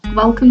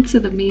Welcome to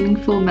the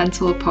Meaningful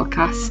Mentor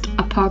Podcast,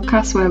 a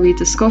podcast where we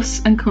discuss,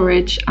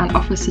 encourage, and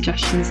offer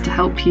suggestions to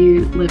help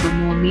you live a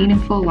more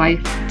meaningful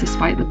life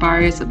despite the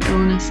barriers of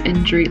illness,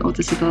 injury, or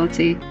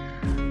disability.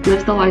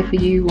 Live the life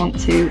you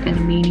want to in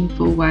a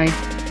meaningful way.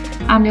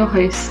 I'm your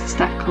host,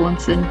 Steph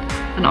Cullinton,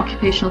 an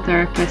occupational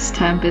therapist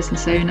turned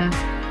business owner.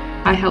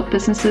 I help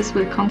businesses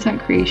with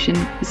content creation,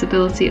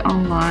 visibility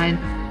online,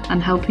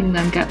 and helping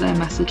them get their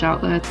message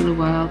out there to the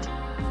world.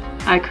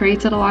 I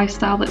created a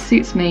lifestyle that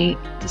suits me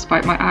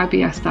despite my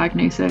IBS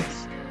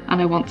diagnosis,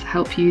 and I want to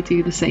help you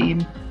do the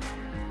same.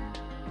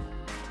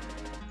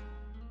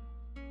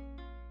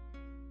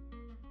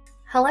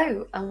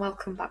 Hello and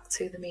welcome back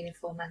to the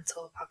Meaningful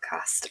Mentor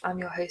Podcast. I'm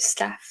your host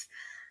Steph,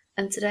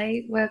 and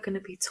today we're going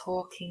to be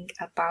talking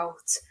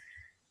about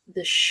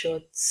the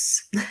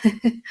shoulds,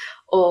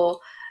 or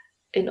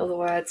in other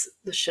words,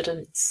 the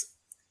shouldn'ts.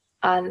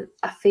 And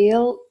I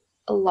feel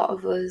a lot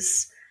of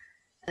us,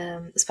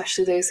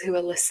 especially those who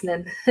are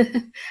listening,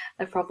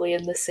 are probably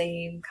in the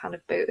same kind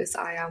of boat as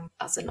I am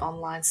as an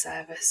online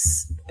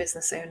service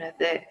business owner,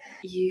 that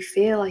you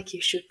feel like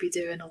you should be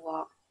doing a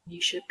lot.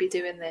 You should be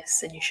doing this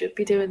and you should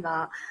be doing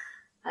that.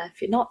 And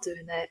if you're not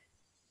doing it,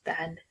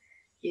 then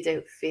you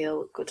don't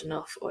feel good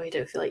enough, or you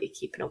don't feel like you're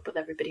keeping up with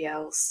everybody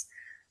else,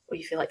 or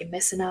you feel like you're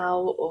missing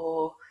out,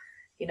 or,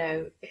 you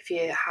know, if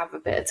you have a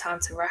bit of time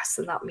to rest,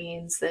 then that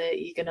means that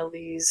you're going to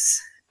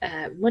lose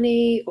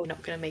money, or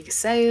not going to make a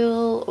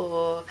sale,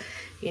 or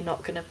you're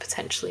not going to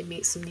potentially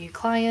meet some new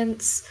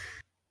clients.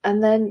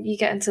 And then you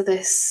get into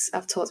this,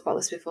 I've talked about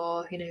this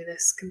before, you know,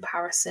 this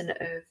comparison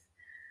of,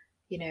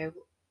 you know,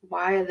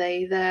 why are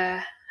they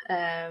there?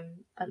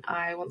 And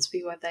I want to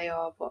be where they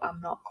are, but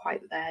I'm not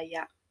quite there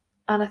yet.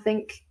 And I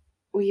think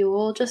we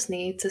all just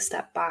need to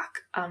step back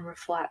and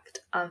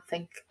reflect and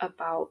think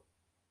about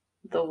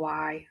the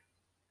why.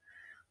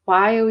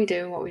 Why are we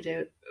doing what we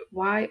do?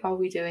 Why are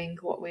we doing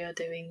what we are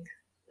doing?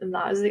 And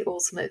that is the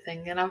ultimate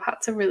thing. And I've had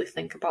to really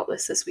think about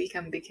this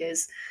weekend,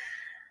 because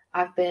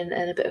I've been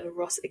in a bit of a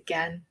rut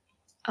again.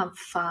 I'm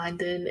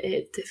finding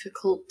it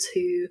difficult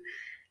to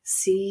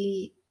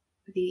see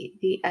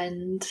the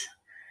end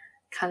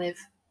kind of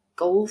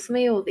goal for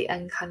me, or the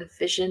end kind of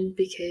vision,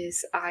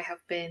 because I have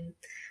been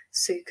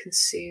so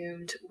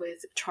consumed with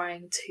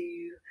trying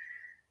to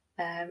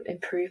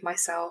improve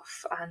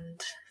myself and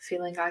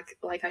feeling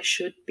like I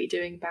should be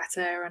doing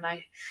better, and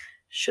I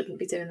shouldn't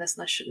be doing this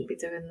and I shouldn't be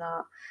doing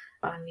that.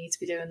 I need to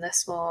be doing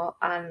this more.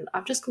 And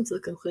I've just come to the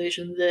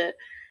conclusion that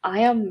I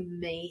am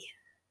me,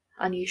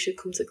 and you should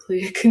come to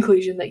the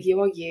conclusion that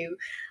you are you,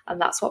 and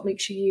that's what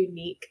makes you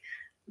unique.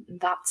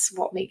 That's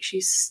what makes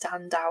you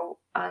stand out,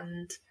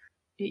 and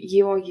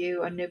you are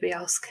you, and nobody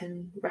else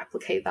can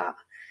replicate that.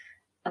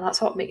 And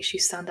that's what makes you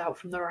stand out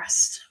from the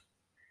rest.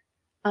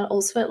 And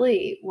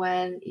ultimately,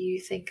 when you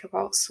think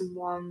about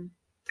someone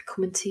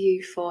coming to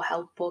you for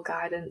help or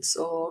guidance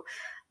or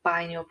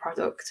buying your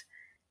product,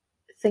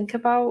 think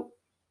about,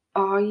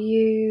 are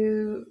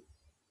you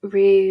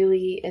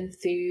really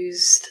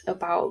enthused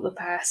about the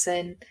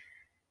person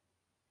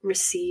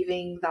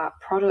receiving that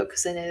product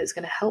because they know it's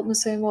going to help them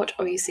so much,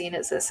 or are you seeing it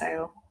as a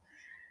sale?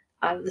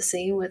 And the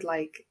same with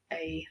like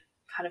a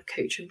kind of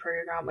coaching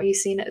program. Are you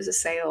seeing it as a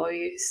sale, or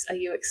are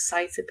you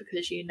excited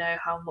because you know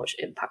how much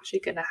impact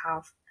you're going to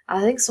have? And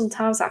I think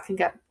sometimes that can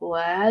get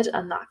blurred,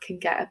 and that can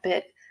get a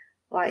bit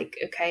like,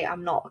 okay,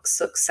 I'm not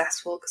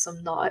successful because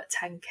I'm not at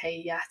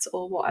 10k yet,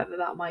 or whatever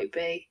that might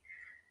be.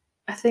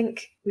 I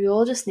think we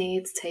all just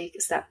need to take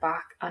a step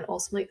back and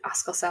ultimately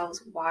ask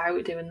ourselves, why are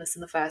we doing this in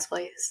the first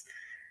place?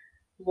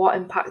 What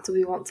impact do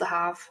we want to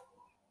have?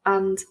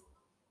 And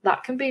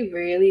that can be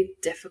really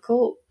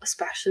difficult,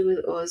 especially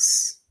with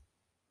us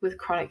with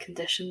chronic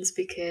conditions,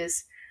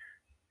 because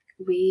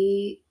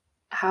we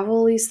have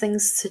all these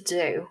things to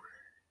do,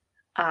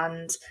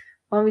 and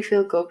when we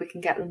feel good we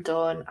can get them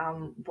done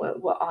and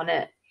we're on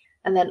it.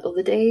 And then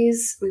other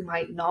days we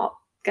might not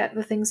get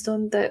the things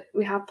done that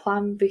we have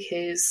planned,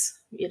 because,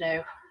 you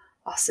know,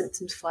 our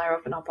symptoms flare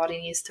up and our body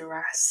needs to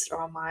rest, or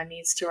our mind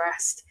needs to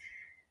rest.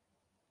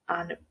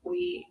 And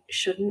we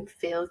shouldn't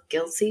feel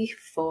guilty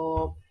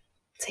for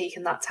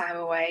taking that time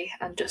away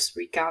and just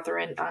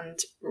regathering and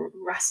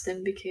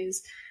resting,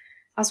 because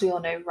as we all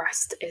know,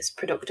 rest is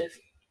productive.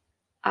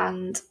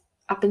 And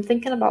I've been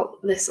thinking about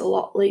this a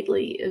lot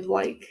lately, of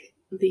like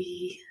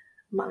the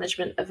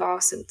management of our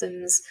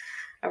symptoms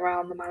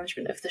around the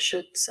management of the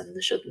shoulds and the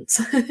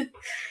shouldn'ts.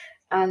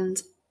 And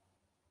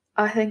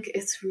I think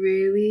it's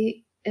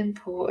really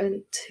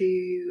important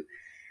to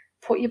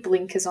put your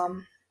blinkers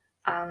on,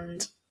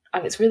 and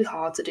it's really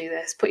hard to do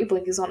this, put your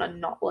blinkers on and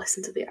not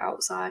listen to the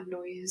outside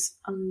noise,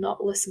 and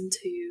not listen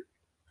to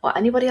what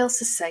anybody else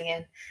is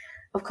saying.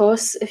 Of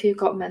course, if you've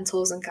got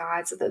mentors and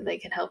guides that they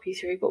can help you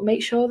through, but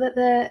make sure that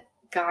they're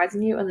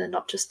guiding you and they're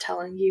not just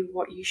telling you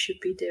what you should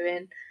be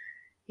doing.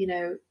 You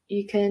know,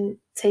 you can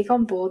take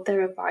on board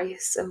their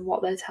advice and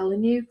what they're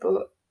telling you,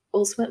 but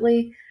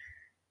ultimately,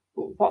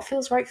 what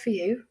feels right for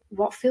you?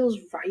 What feels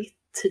right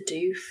to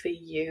do for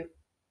you?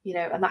 You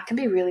know, and that can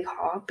be really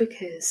hard,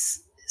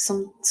 because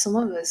some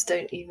of us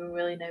don't even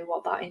really know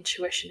what that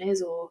intuition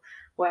is, or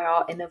where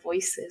our inner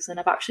voice is. And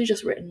I've actually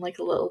just written like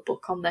a little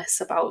book on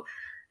this about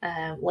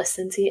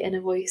listening to your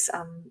inner voice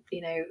and,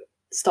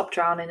 stop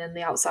drowning in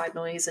the outside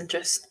noise and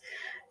just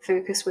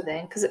focus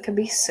within, because it can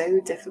be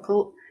so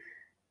difficult,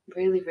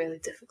 really, really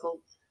difficult,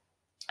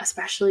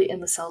 especially in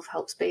the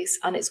self-help space.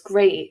 And it's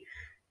great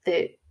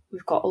that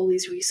we've got all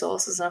these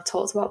resources, and I've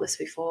talked about this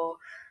before,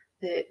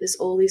 that there's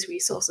all these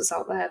resources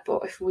out there,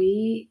 but if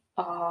we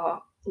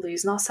are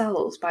losing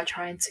ourselves by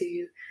trying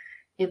to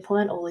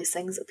implement all these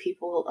things that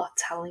people are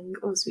telling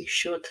us we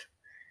should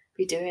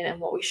be doing and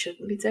what we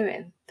shouldn't be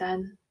doing,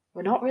 then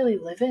we're not really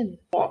living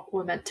what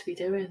we're meant to be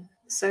doing.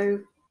 So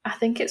I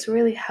think it's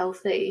really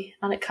healthy,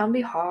 and it can be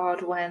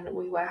hard when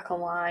we work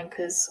online,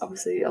 because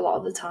obviously a lot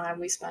of the time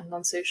we spend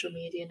on social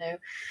media,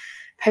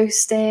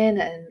 posting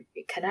and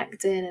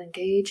connecting and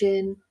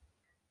engaging.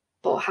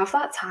 But have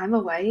that time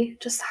away,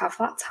 just have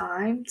that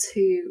time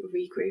to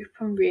regroup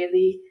and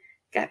really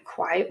get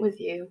quiet with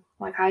you.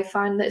 Like, I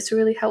find that it's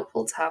really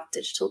helpful to have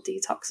digital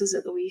detoxes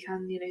at the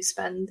weekend,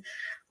 spend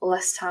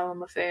less time on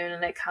my phone,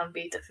 and it can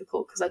be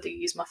difficult because I do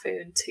use my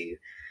phone to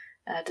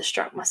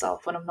distract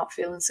myself when I'm not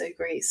feeling so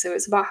great. So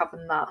it's about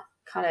having that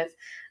kind of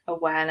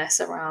awareness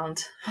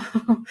around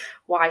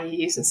why you're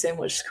using so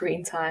much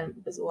screen time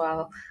as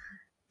well.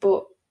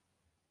 But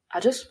I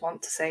just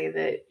want to say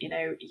that,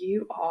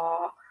 you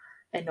are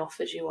enough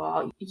as you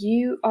are.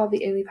 You are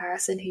the only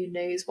person who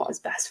knows what is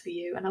best for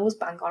you. And I was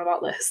bang on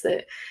about this,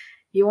 that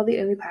you are the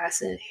only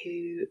person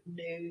who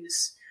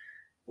knows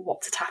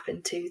what to tap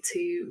into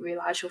to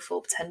realise your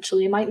full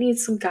potential. You might need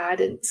some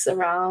guidance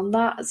around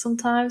that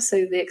sometimes,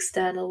 so the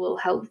external will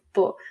help,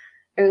 but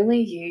only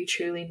you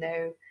truly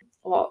know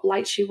what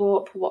lights you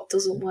up, what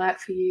doesn't work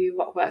for you,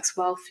 what works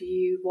well for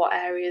you, what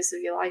areas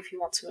of your life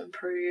you want to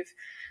improve.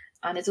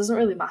 And it doesn't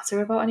really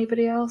matter about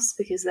anybody else,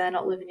 because they're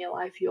not living your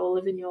life, you're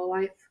living your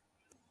life.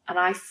 And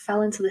I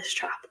fell into this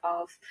trap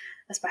of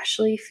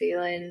especially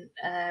feeling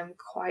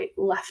quite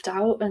left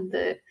out, and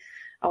that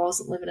I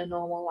wasn't living a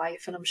normal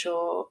life. And I'm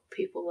sure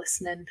people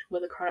listening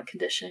with a chronic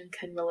condition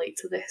can relate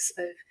to this,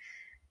 of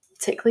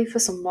particularly for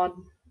someone,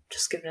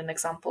 just giving an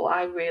example,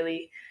 I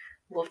really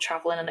love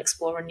travelling and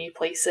exploring new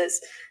places.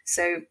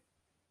 So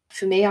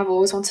for me, I've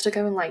always wanted to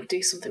go and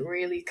do something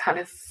really kind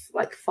of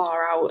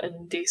far out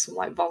and do some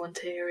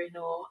volunteering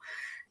or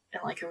in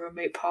a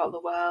remote part of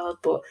the world.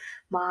 But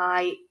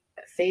my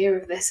fear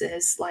of this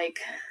is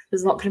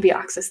there's not going to be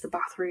access to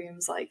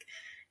bathrooms,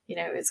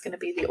 it's going to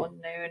be the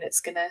unknown.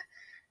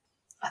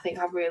 I think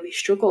I really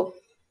struggle.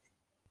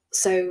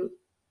 So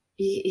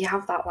you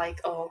have that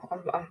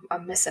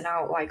I'm missing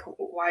out, why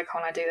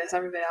can't I do this?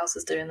 Everybody else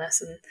is doing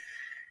this and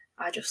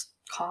I just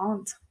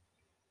can't.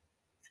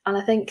 And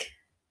I think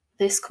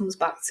this comes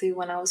back to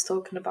when I was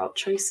talking about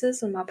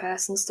choices and my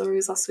personal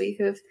stories last week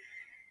of,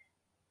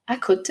 I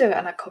could do it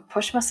and I could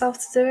push myself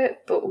to do it,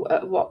 but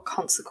at what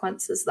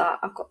consequences? That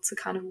I've got to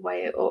kind of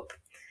weigh it up.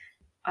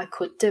 I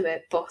could do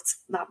it, but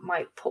that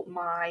might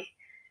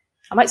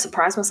I might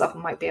surprise myself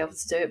and might be able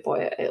to do it,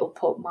 but it'll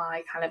put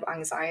my kind of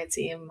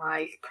anxiety and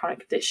my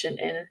chronic condition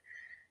in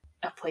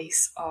a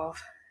place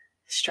of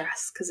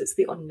stress, because it's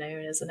the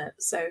unknown, isn't it?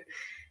 So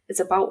it's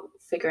about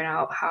figuring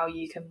out how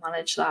you can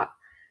manage that,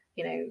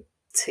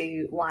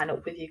 to line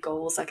up with your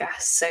goals, I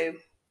guess. So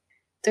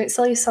don't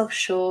sell yourself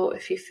short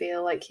if you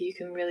feel like you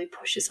can really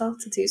push yourself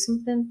to do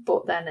something,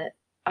 but then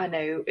I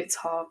know it's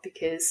hard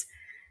because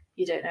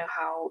you don't know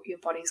how your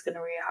body's going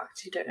to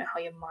react. You don't know how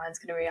your mind's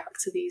going to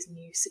react to these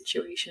new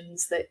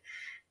situations that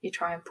you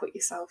try and put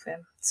yourself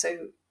in.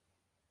 So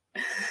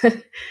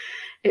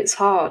it's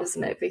hard,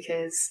 isn't it?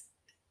 Because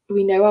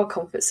we know our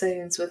comfort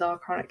zones with our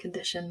chronic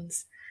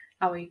conditions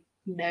and we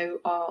know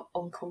our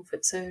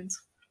uncomfort zones.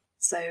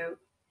 So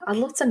I'd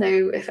love to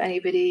know if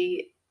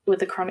anybody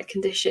with a chronic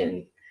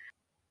condition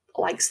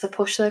likes to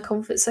push their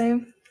comfort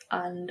zone,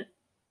 and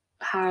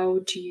how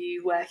do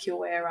you work your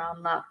way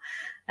around that?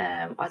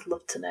 I'd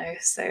love to know.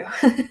 So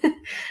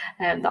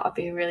that would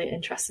be a really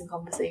interesting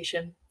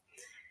conversation.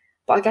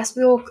 But I guess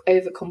we all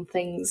overcome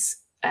things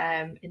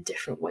in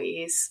different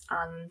ways,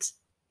 and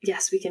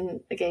yes, we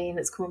can, again,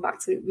 it's coming back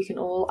to, we can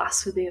all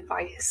ask for the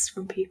advice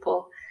from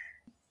people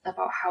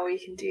about how we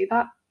can do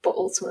that, but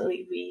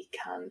ultimately we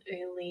can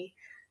only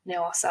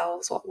know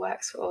ourselves, what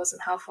works for us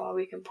and how far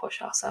we can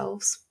push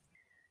ourselves.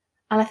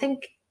 And I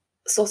think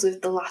sort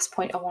of the last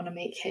point I want to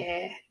make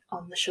here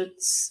on the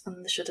shoulds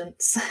and the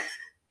shouldn'ts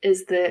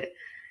is that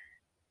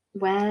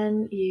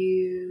when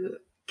you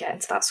get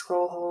into that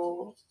scroll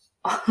hole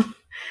on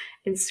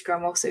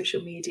Instagram or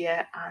social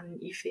media and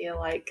you feel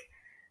like,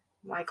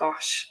 my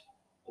gosh,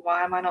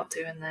 why am I not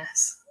doing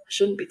this? I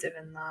shouldn't be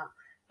doing that.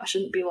 I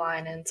shouldn't be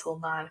lying in until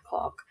 9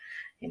 o'clock.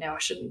 I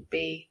shouldn't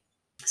be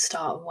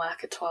starting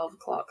work at 12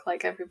 o'clock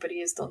like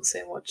everybody has done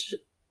so much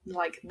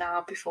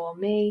now before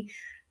me.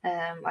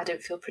 I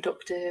don't feel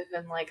productive,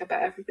 and I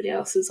bet everybody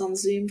else is on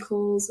Zoom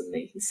calls and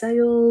making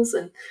sales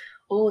and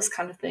all this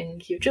kind of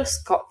thing. You've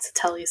just got to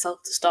tell yourself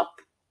to stop.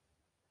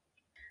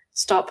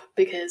 Stop,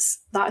 because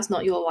that is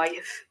not your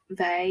life.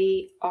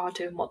 They are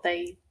doing what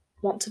they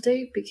want to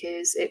do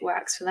because it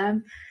works for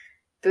them.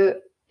 But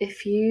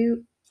if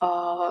you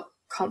are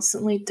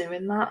constantly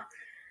doing that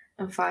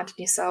and finding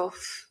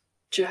yourself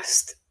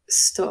just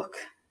stuck,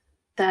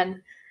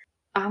 then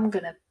I'm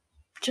going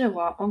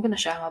to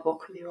share my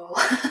book with you all.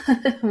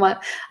 I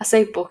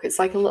say book, it's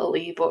like a little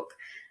ebook,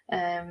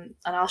 and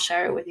I'll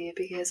share it with you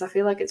because I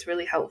feel like it's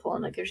really helpful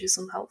and it gives you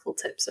some helpful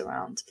tips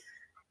around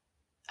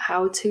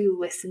how to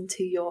listen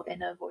to your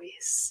inner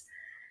voice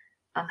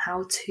and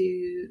how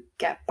to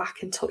get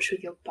back in touch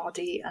with your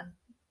body and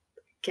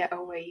get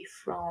away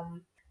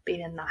from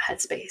being in that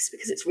headspace,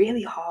 because it's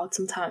really hard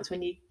sometimes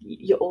when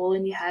you're all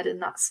in your head,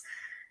 and that's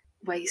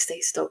where you stay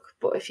stuck.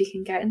 But if you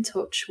can get in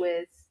touch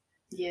with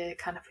your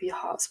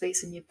heart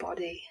space and your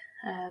body,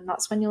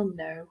 that's when you'll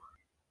know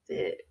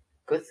that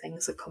good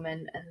things are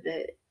coming and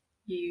that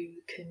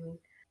you can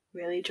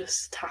really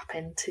just tap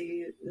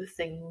into the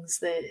things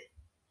that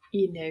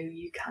you know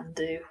you can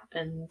do,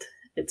 and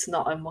it's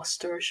not a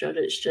must or a should,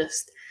 it's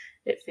just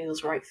it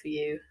feels right for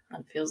you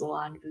and feels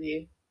aligned with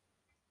you.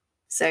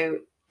 So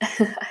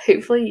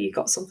hopefully you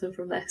got something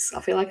from this.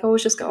 I feel like I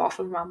always just go off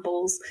on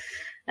rambles,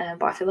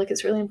 but I feel like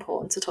it's really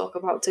important to talk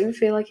about. Don't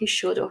feel like you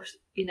should, or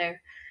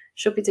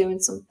should be doing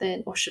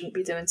something or shouldn't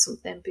be doing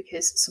something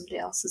because somebody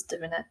else is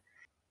doing it.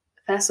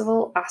 First of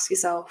all, ask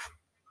yourself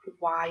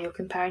why you're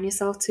comparing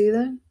yourself to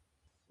them.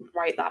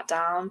 Write that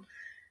down.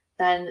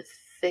 Then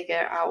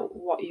figure out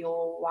what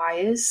your why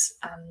is,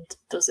 and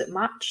does it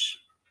match?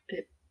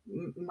 It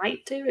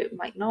might do, it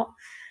might not.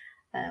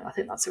 I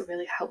think that's a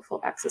really helpful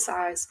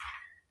exercise.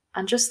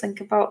 And just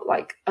think about,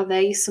 are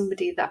they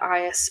somebody that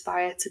I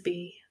aspire to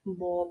be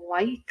more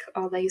like?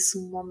 Are they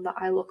someone that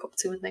I look up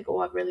to and think, oh,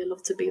 I'd really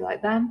love to be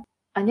like them?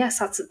 And yes,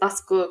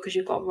 that's good because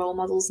you've got role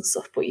models and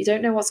stuff, but you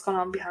don't know what's going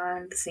on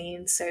behind the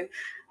scenes. So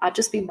I'd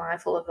just be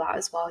mindful of that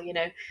as well.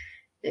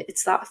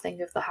 It's that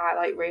thing of the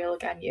highlight reel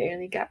again. You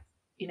only get,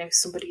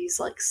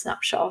 somebody's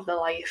snapshot of their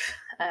life.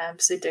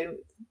 So don't,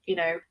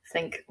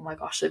 think, oh my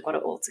gosh, they've got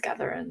it all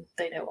together and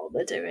they know what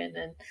they're doing,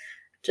 and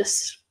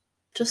just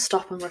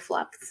stop and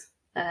reflect.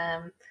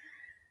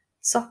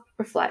 Stop,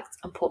 reflect,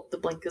 and put the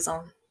blinkers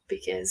on,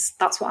 because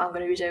that's what I'm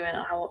going to be doing, and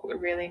I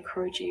really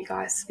encourage you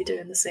guys to be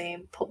doing the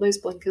same. Put those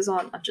blinkers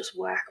on and just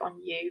work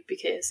on you,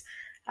 because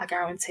I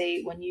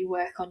guarantee when you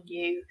work on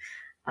you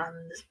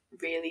and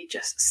really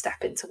just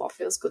step into what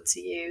feels good to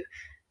you,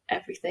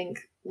 everything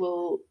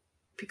will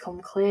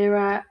become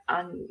clearer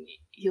and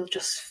you'll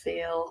just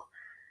feel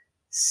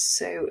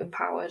so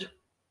empowered.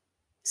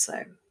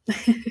 So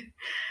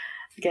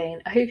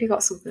again, I hope you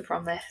got something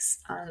from this,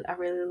 and I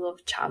really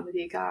love chatting with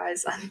you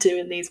guys and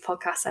doing these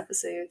podcast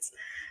episodes.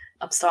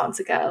 I'm starting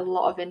to get a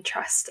lot of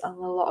interest and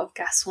a lot of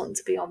guests wanting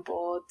to be on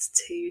board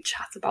to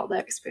chat about their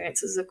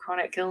experiences of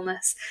chronic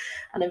illness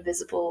and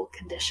invisible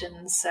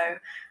conditions. So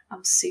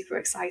I'm super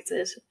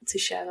excited to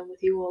share them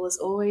with you all as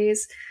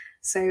always.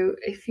 So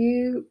if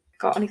you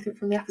got anything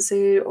from the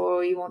episode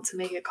or you want to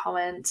make a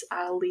comment,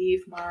 I'll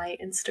leave my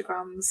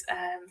Instagrams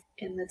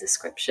in the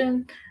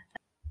description.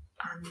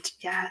 And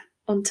yeah,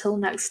 until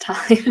next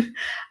time,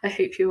 I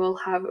hope you all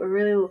have a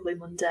really lovely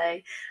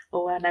Monday,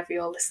 or whenever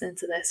you're listening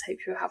to this, hope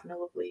you're having a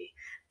lovely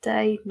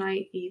day,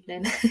 night,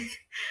 evening,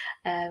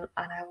 and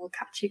I will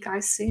catch you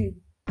guys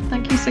soon.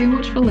 Thank you so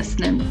much for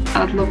listening.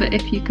 I'd love it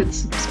if you could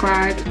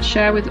subscribe,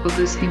 share with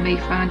others who may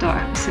find our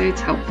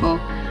episodes helpful,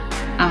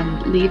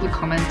 and leave a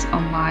comment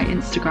on my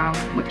Instagram,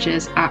 which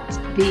is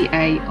 @VA_Steph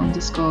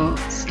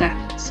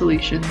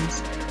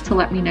Solutions, to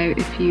let me know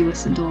if you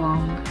listened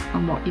along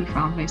and what you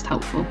found most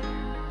helpful.